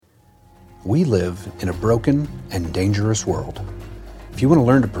We live in a broken and dangerous world. If you want to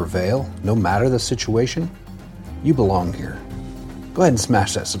learn to prevail, no matter the situation, you belong here. Go ahead and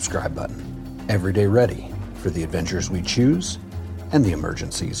smash that subscribe button. Every day ready for the adventures we choose and the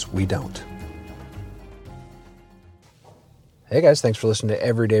emergencies we don't. Hey guys, thanks for listening to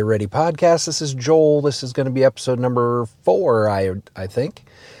Everyday Ready Podcast. This is Joel. This is going to be episode number 4, I think.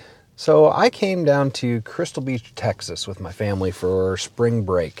 So I came down to Crystal Beach, Texas with my family for spring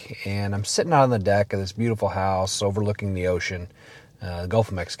break, and I'm sitting out on the deck of this beautiful house overlooking the ocean, the Gulf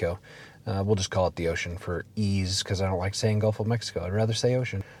of Mexico. We'll just call it the ocean for ease because I don't like saying Gulf of Mexico. I'd rather say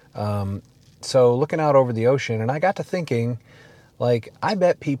ocean. So looking out over the ocean, and I got to thinking, I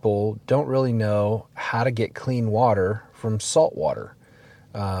bet people don't really know how to get clean water from salt water.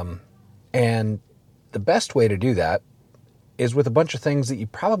 And the best way to do that is with a bunch of things that you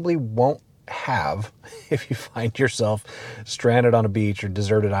probably won't have if you find yourself stranded on a beach or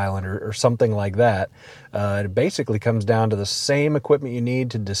deserted island or something like that. It basically comes down to the same equipment you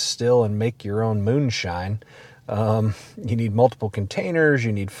need to distill and make your own moonshine. You need multiple containers,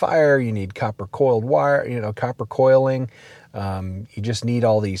 you need fire, you need copper coiled wire, copper coiling. You just need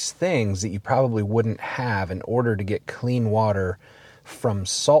all these things that you probably wouldn't have in order to get clean water from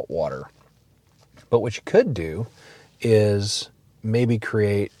salt water. But what you could do is maybe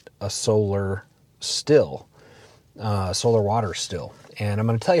create a solar water still. And I'm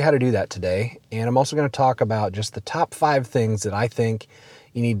going to tell you how to do that today. And I'm also going to talk about just the top 5 things that I think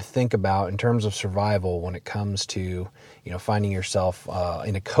you need to think about in terms of survival when it comes to, finding yourself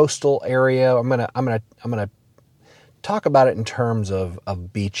in a coastal area. I'm going to talk about it in terms of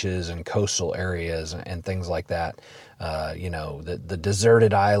beaches and coastal areas and things like that. The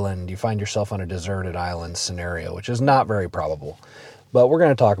deserted island, you find yourself on a deserted island scenario, which is not very probable. But we're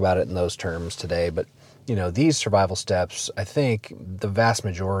going to talk about it in those terms today. But, these survival steps, I think the vast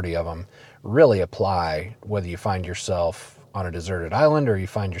majority of them really apply whether you find yourself on a deserted island or you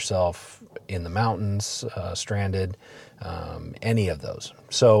find yourself in the mountains, stranded, any of those.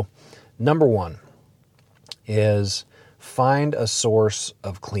 So, number 1 is find a source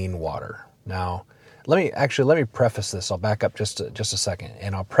of clean water. Now, let me preface this. I'll back up just a second,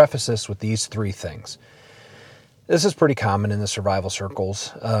 and I'll preface this with these 3 things. This is pretty common in the survival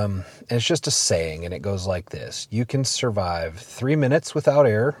circles, and it's just a saying, and it goes like this. You can survive 3 minutes without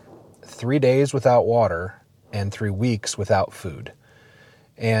air, 3 days without water, and 3 weeks without food.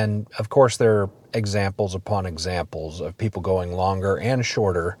 And, of course, there are examples upon examples of people going longer and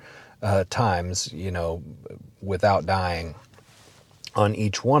shorter times, without dying on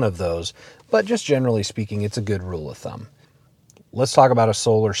each one of those. But just generally speaking, it's a good rule of thumb. Let's talk about a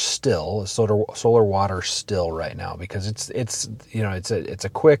solar water still right now, because it's a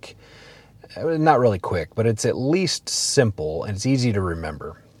quick, not really quick, but it's at least simple and it's easy to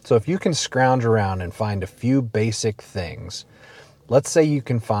remember. So if you can scrounge around and find a few basic things, let's say you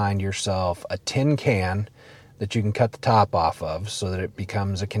can find yourself a tin can that you can cut the top off of so that it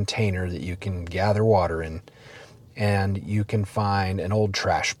becomes a container that you can gather water in, and you can find an old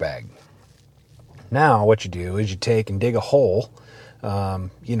trash bag. Now what you do is you take and dig a hole,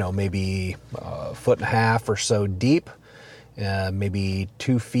 maybe a 1.5 feet or so deep, maybe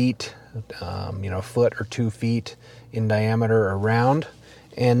 2 feet, a foot or 2 feet in diameter around,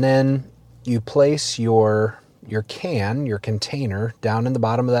 and then you place your container down in the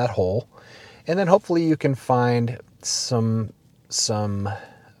bottom of that hole, and then hopefully you can find some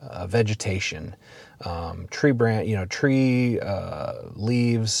vegetation, tree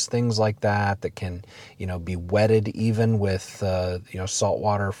leaves, things like that can, be wetted even with, salt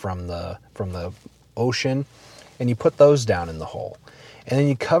water from the ocean, and you put those down in the hole. And then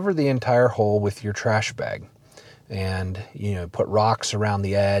you cover the entire hole with your trash bag, and, put rocks around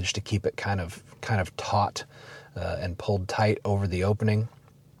the edge to keep it kind of taut and pulled tight over the opening.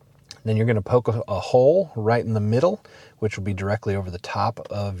 Then you're going to poke a hole right in the middle, which will be directly over the top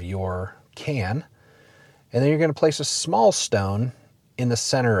of your can. And then you're going to place a small stone in the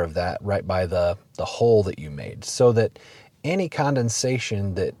center of that, right by the hole that you made, so that any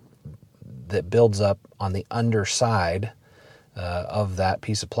condensation that builds up on the underside of that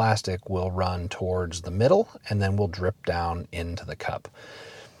piece of plastic will run towards the middle and then will drip down into the cup.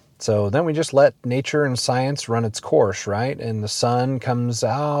 So then we just let nature and science run its course, right? And the sun comes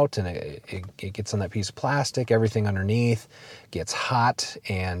out and it gets on that piece of plastic. Everything underneath gets hot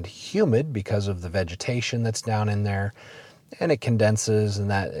and humid because of the vegetation that's down in there. And it condenses, and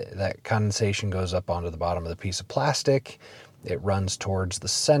that condensation goes up onto the bottom of the piece of plastic. It runs towards the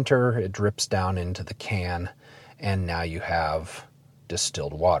center. It drips down into the can. And now you have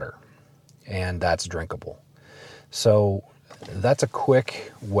distilled water. And that's drinkable. So that's a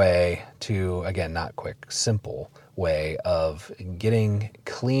quick way to, again, not quick, simple way of getting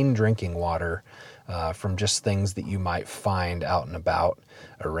clean drinking water from just things that you might find out and about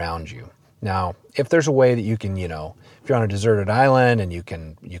around you. Now, if there's a way that you can, if you're on a deserted island and you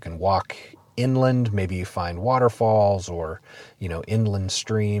can walk inland, maybe you find waterfalls or, inland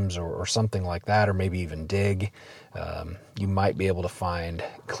streams or something like that, or maybe even dig, you might be able to find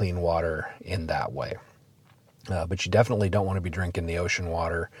clean water in that way. But you definitely don't want to be drinking the ocean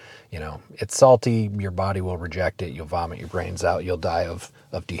water. It's salty, your body will reject it, you'll vomit your brains out, you'll die of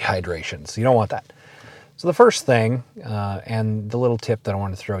dehydration. So you don't want that. So the first thing, and the little tip that I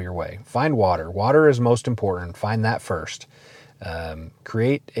want to throw your way, find water. Water is most important. Find that first.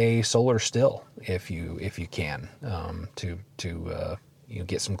 Create a solar still if you can to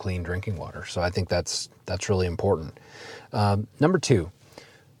get some clean drinking water. So I think that's really important. Number 2,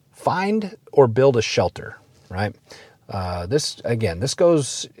 find or build a shelter. Right. This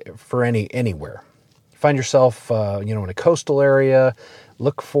goes for anywhere. Find yourself in a coastal area.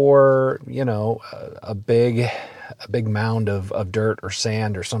 Look for a big mound of dirt or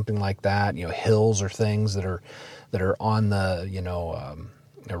sand or something like that. Hills or things that are on the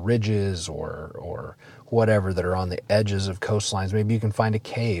ridges or whatever that are on the edges of coastlines. Maybe you can find a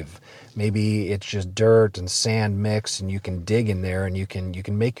cave. Maybe it's just dirt and sand mixed, and you can dig in there and you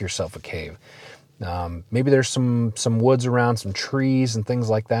can make yourself a cave. Maybe there's some woods around, some trees and things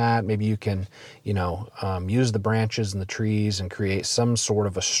like that. Maybe you can, use the branches and the trees and create some sort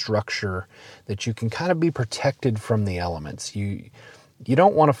of a structure that you can kind of be protected from the elements. You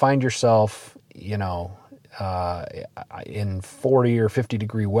don't want to find yourself, in 40 or 50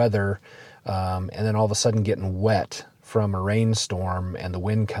 degree weather, and then all of a sudden getting wet from a rainstorm and the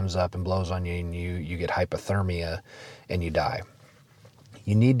wind comes up and blows on you and you get hypothermia and you die.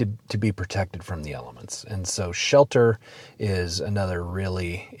 You need to be protected from the elements. And so shelter is another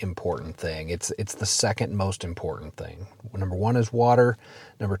really important thing. It's the second most important thing. Number 1 is water.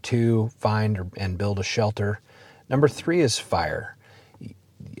 Number 2, find and build a shelter. Number 3 is fire.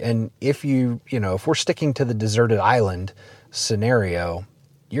 And if if we're sticking to the deserted island scenario,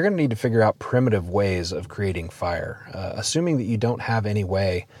 you're going to need to figure out primitive ways of creating fire. Assuming that you don't have any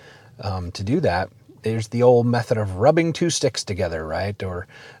way to do that, there's the old method of rubbing 2 sticks together, right? Or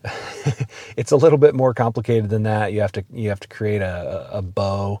it's a little bit more complicated than that. You have to create a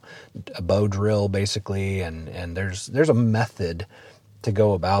bow drill basically, and there's a method to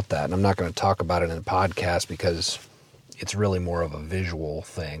go about that. And I'm not going to talk about it in a podcast because it's really more of a visual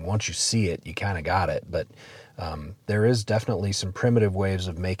thing. Once you see it, you kind of got it. But there is definitely some primitive ways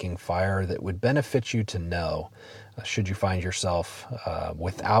of making fire that would benefit you to know, should you find yourself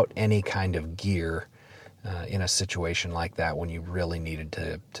without any kind of gear in a situation like that when you really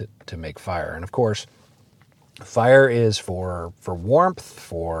needed to make fire. And of course, fire is for warmth,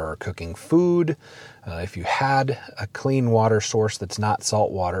 for cooking food. If you had a clean water source that's not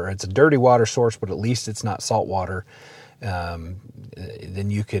salt water, it's a dirty water source, but at least it's not salt water, then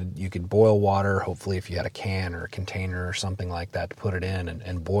you could boil water. Hopefully if you had a can or a container or something like that to put it in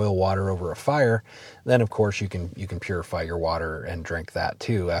and boil water over a fire, then of course you can purify your water and drink that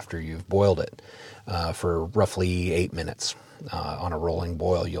too after you've boiled it for roughly 8 minutes. On a rolling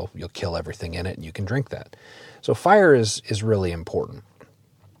boil, you'll kill everything in it and you can drink that. So fire is really important.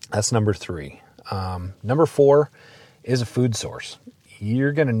 That's number 3. Number 4 is a food source.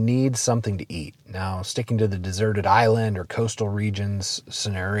 You're going to need something to eat. Now, sticking to the deserted island or coastal regions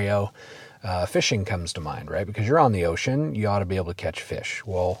scenario, fishing comes to mind, right? Because you're on the ocean, you ought to be able to catch fish.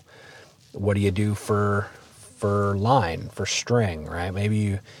 Well, what do you do for line, for string, right?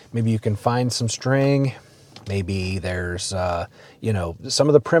 Maybe you can find some string. Maybe there's, some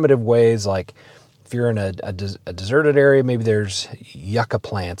of the primitive ways, like if you're in a deserted area, maybe there's yucca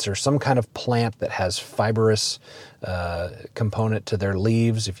plants or some kind of plant that has fibrous component to their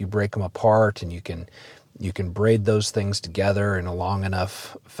leaves. If you break them apart and you can braid those things together in a long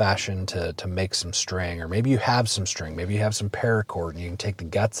enough fashion to make some string, or maybe you have some string, maybe you have some paracord and you can take the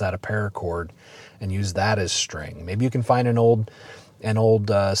guts out of paracord and use that as string. Maybe you can find an old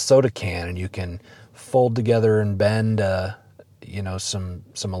soda can and you can fold together and bend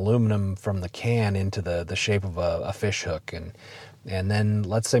some aluminum from the can into the shape of a fish hook, and then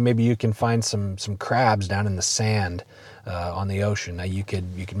let's say maybe you can find some crabs down in the sand on the ocean. Now you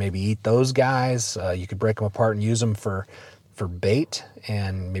could maybe eat those guys. You could break them apart and use them for bait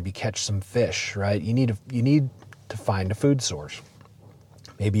and maybe catch some fish. Right? You need to find a food source.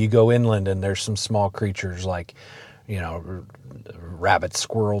 Maybe you go inland and there's some small creatures like rabbits,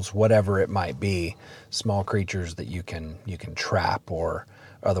 squirrels, whatever it might be, small creatures that you can trap or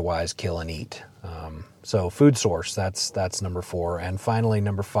otherwise kill and eat. So food source, that's number 4. And finally,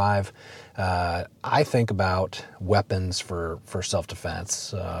 number 5, I think about weapons for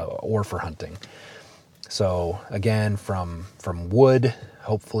self-defense or for hunting. So again, from wood,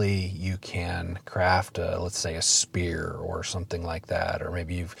 hopefully you can craft, let's say, a spear or something like that, or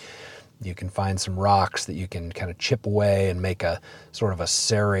maybe you can find some rocks that you can kind of chip away and make a sort of a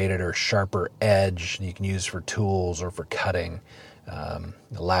serrated or sharper edge you can use for tools or for cutting.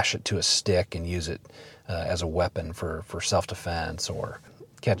 Lash it to a stick and use it as a weapon for self-defense or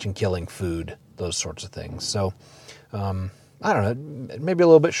catching, killing food, those sorts of things. So, I don't know, maybe a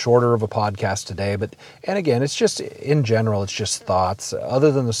little bit shorter of a podcast today, and again, it's just, in general, it's just thoughts.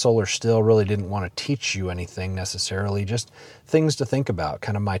 Other than the solar still, really didn't want to teach you anything necessarily, just things to think about,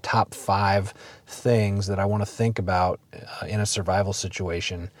 kind of my top 5 things that I want to think about in a survival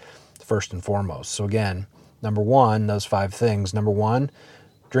situation, first and foremost. So again, number 1, those 5 things. Number 1,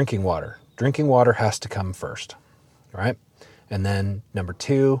 drinking water. Drinking water has to come first, right? And then number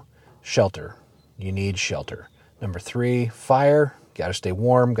 2, shelter. You need shelter. Number 3, fire. Got to stay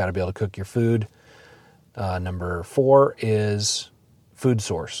warm. Got to be able to cook your food. Number 4 is food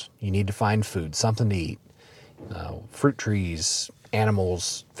source. You need to find food, something to eat. Fruit trees,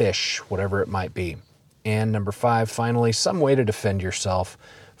 animals, fish, whatever it might be. And number 5, finally, some way to defend yourself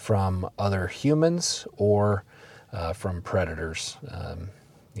from other humans or from predators,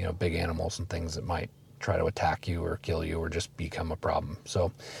 big animals and things that might try to attack you or kill you or just become a problem.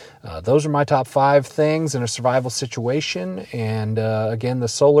 So those are my top 5 things in a survival situation. And again, the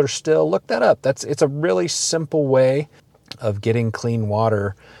solar still, look that up. It's a really simple way of getting clean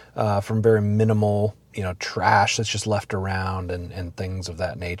water from very minimal trash that's just left around and things of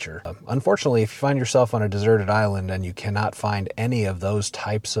that nature. Unfortunately, if you find yourself on a deserted island and you cannot find any of those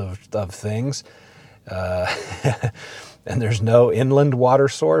types of things, and there's no inland water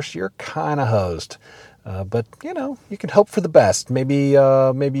source, you're kind of hosed. But you can hope for the best. Maybe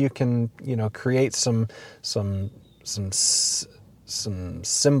you can create some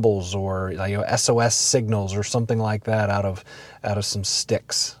symbols or SOS signals or something like that out of some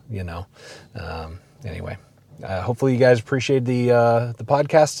sticks. Anyway, hopefully you guys appreciate the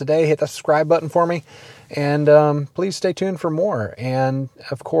podcast today. Hit the subscribe button for me, and please stay tuned for more. And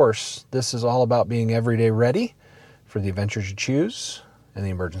of course, this is all about being everyday ready for the adventures you choose and the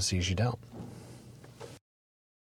emergencies you don't.